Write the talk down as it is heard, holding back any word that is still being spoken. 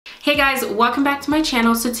Hey guys, welcome back to my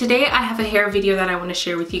channel. So today I have a hair video that I want to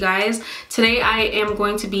share with you guys. Today I am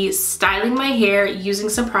going to be styling my hair using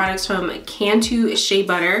some products from Cantu Shea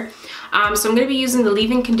Butter. So I'm going to be using the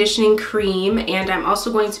leave-in conditioning cream, and I'm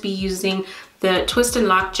also going to be using the Twist and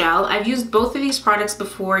Lock gel. I've used both of these products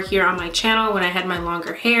before here on my channel when I had my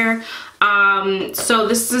longer hair. So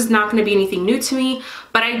this is not going to be anything new to me,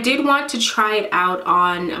 but I did want to try it out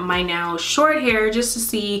on my now short hair just to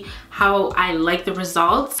see how I like the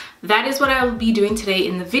results. That is what I will be doing today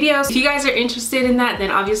in the video. So if you guys are interested in that,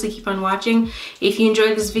 then obviously keep on watching. If you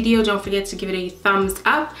enjoyed this video, don't forget to give it a thumbs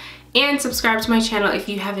up and subscribe to my channel if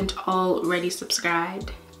you haven't already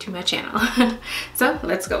subscribed to my channel. So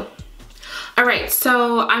let's go. Alright,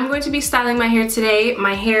 so I'm going to be styling my hair today.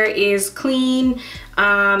 My hair is clean.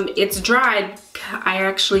 It's dried. I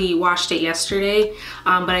actually washed it yesterday,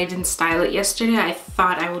 but I didn't style it yesterday. I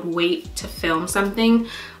thought I would wait to film something.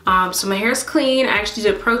 So my hair is clean. I actually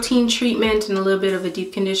did a protein treatment and a little bit of a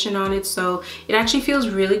deep condition on it, so it actually feels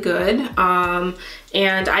really good.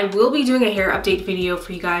 And I will be doing a hair update video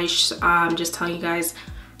for you guys, just telling you guys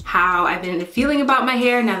how I've been feeling about my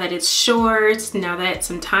hair now that it's short, now that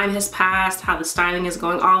some time has passed, how the styling is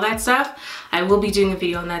going, all that stuff. I will be doing a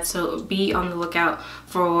video on that, so be on the lookout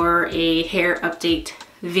for a hair update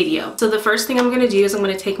video. So the first thing I'm going to do is I'm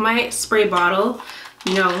going to take my spray bottle,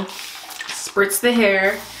 you know, spritz the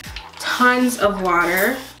hair, tons of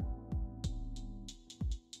water.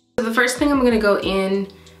 So the first thing I'm going to go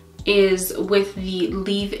in is with the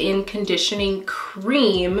leave-in conditioning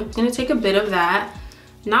cream. I'm going to take a bit of that.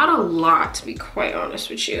 Not a lot, to be quite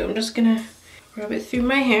honest with you. I'm just gonna rub it through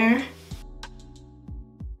my hair.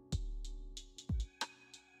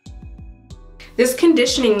 This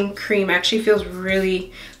conditioning cream actually feels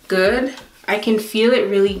really good. I can feel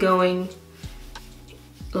it really going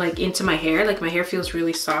like into my hair. Like my hair feels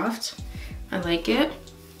really soft. I like it.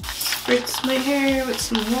 Spritz my hair with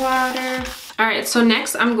some water. All right, so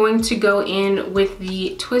next I'm going to go in with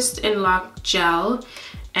the Twist and Lock gel.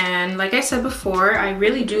 And like I said before, I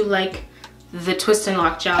really do like the Twist and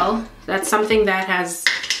Lock gel. That's something that has,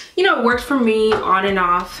 you know, worked for me on and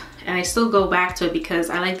off, and I still go back to it because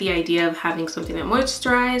I like the idea of having something that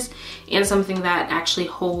moisturizes and something that actually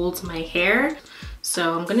holds my hair.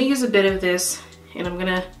 So I'm gonna use a bit of this and I'm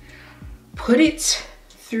gonna put it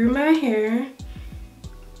through my hair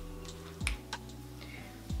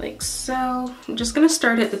like so. I'm just gonna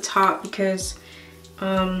start at the top because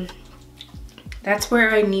that's where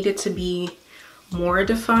I need it to be more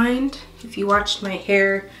defined. If you watched my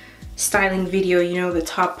hair styling video, you know the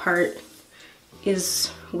top part is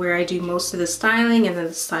where I do most of the styling, and then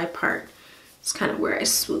the side part is kind of where I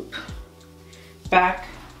swoop back.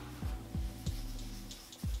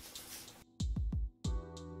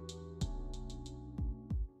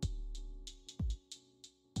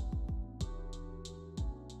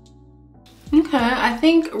 Okay, I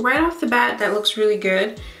think right off the bat that looks really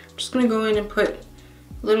good. I'm just gonna go in and put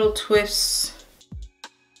little twists.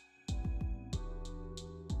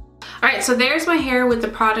 All right, so there's my hair with the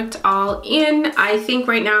product all in. I think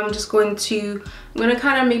right now I'm gonna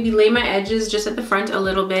kind of maybe lay my edges just at the front a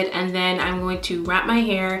little bit, and then I'm going to wrap my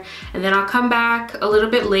hair, and then I'll come back a little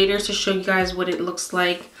bit later to show you guys what it looks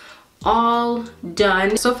like all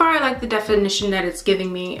done. So far I like the definition that it's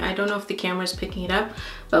giving me. I don't know if the camera's picking it up,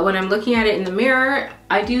 but when I'm looking at it in the mirror,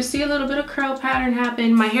 I do see a little bit of curl pattern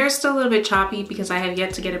happen. My hair is still a little bit choppy because I have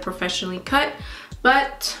yet to get it professionally cut,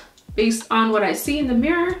 but based on what I see in the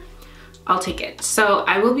mirror, I'll take it. So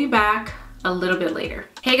I will be back a little bit later.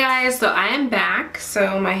 Hey guys, so I am back.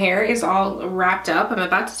 So my hair is all wrapped up. I'm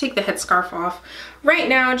about to take the headscarf off right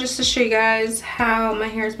now just to show you guys how my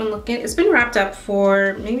hair has been looking. It's been wrapped up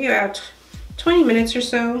for maybe about 20 minutes or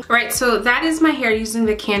so. All right, so that is my hair using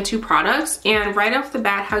the Cantu products, and right off the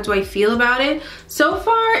bat, how do I feel about it? So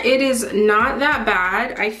far, it is not that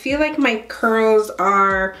bad. I feel like my curls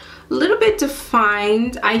are a little bit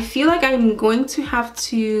defined. I feel like I'm going to have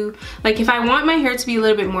to, like if I want my hair to be a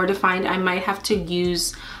little bit more defined, I might have to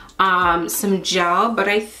use some gel, but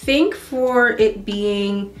I think for it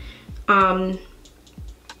being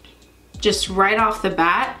just right off the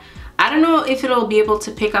bat, I don't know if it'll be able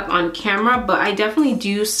to pick up on camera, but I definitely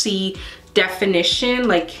do see definition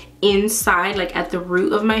like inside, like at the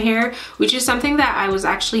root of my hair, which is something that I was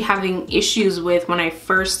actually having issues with when I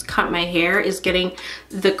first cut my hair, is getting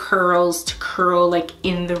the curls to curl like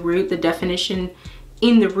in the root, the definition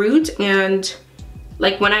in the root. And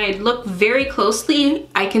like when I look very closely,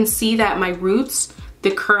 I can see that my roots,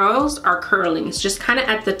 the curls are curling. It's just kind of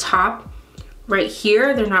at the top right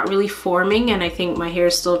here. They're not really forming, and I think my hair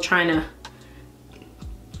is still trying to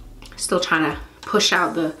push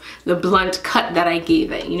out the blunt cut that I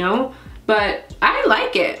gave it, you know? But I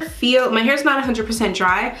like it. My hair's not 100%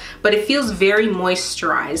 dry, but it feels very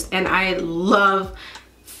moisturized, and I love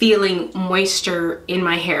feeling moisture in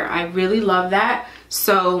my hair. I really love that.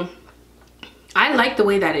 So I like the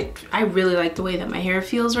way that I really like the way that my hair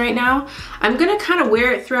feels right now. I'm gonna kind of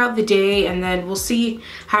wear it throughout the day, and then we'll see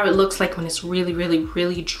how it looks like when it's really, really,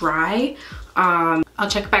 really dry. I'll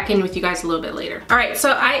check back in with you guys a little bit later. All right,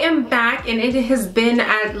 so I am back, and it has been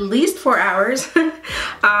at least 4 hours.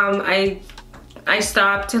 I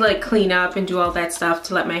stopped to like clean up and do all that stuff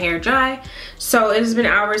to let my hair dry. So it has been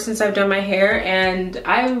hours since I've done my hair, and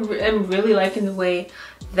I am really liking the way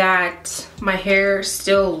that my hair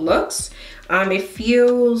still looks. It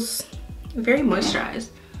feels very moisturized.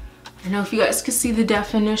 I don't know if you guys can see the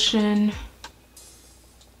definition.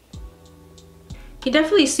 You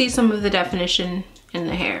definitely see some of the definition in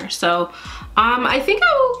the hair. So I think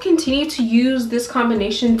I will continue to use this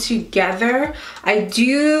combination together. I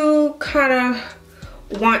do kind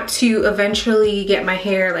of want to eventually get my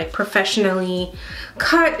hair like professionally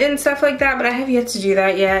cut and stuff like that, but I have yet to do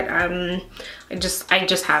that yet. I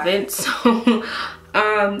just haven't. So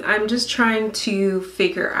I'm just trying to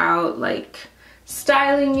figure out like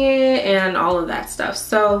styling it and all of that stuff.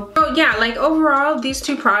 So yeah, like overall these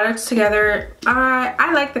two products together,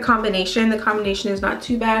 I like the combination. The combination is not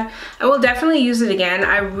too bad. I will definitely use it again.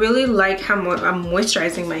 I really like how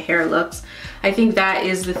moisturizing my hair looks. I think that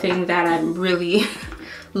is the thing that I'm really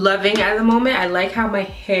loving at the moment. I like how my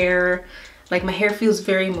hair feels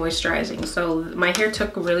very moisturizing. So my hair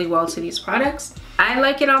took really well to these products. I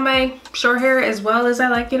like it on my short hair as well as I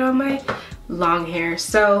like it on my long hair.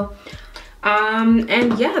 So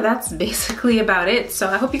and yeah, that's basically about it. So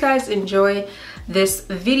I hope you guys enjoy this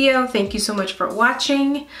video. Thank you so much for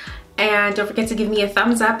watching, and don't forget to give me a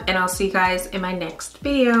thumbs up, and I'll see you guys in my next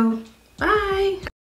video. Bye.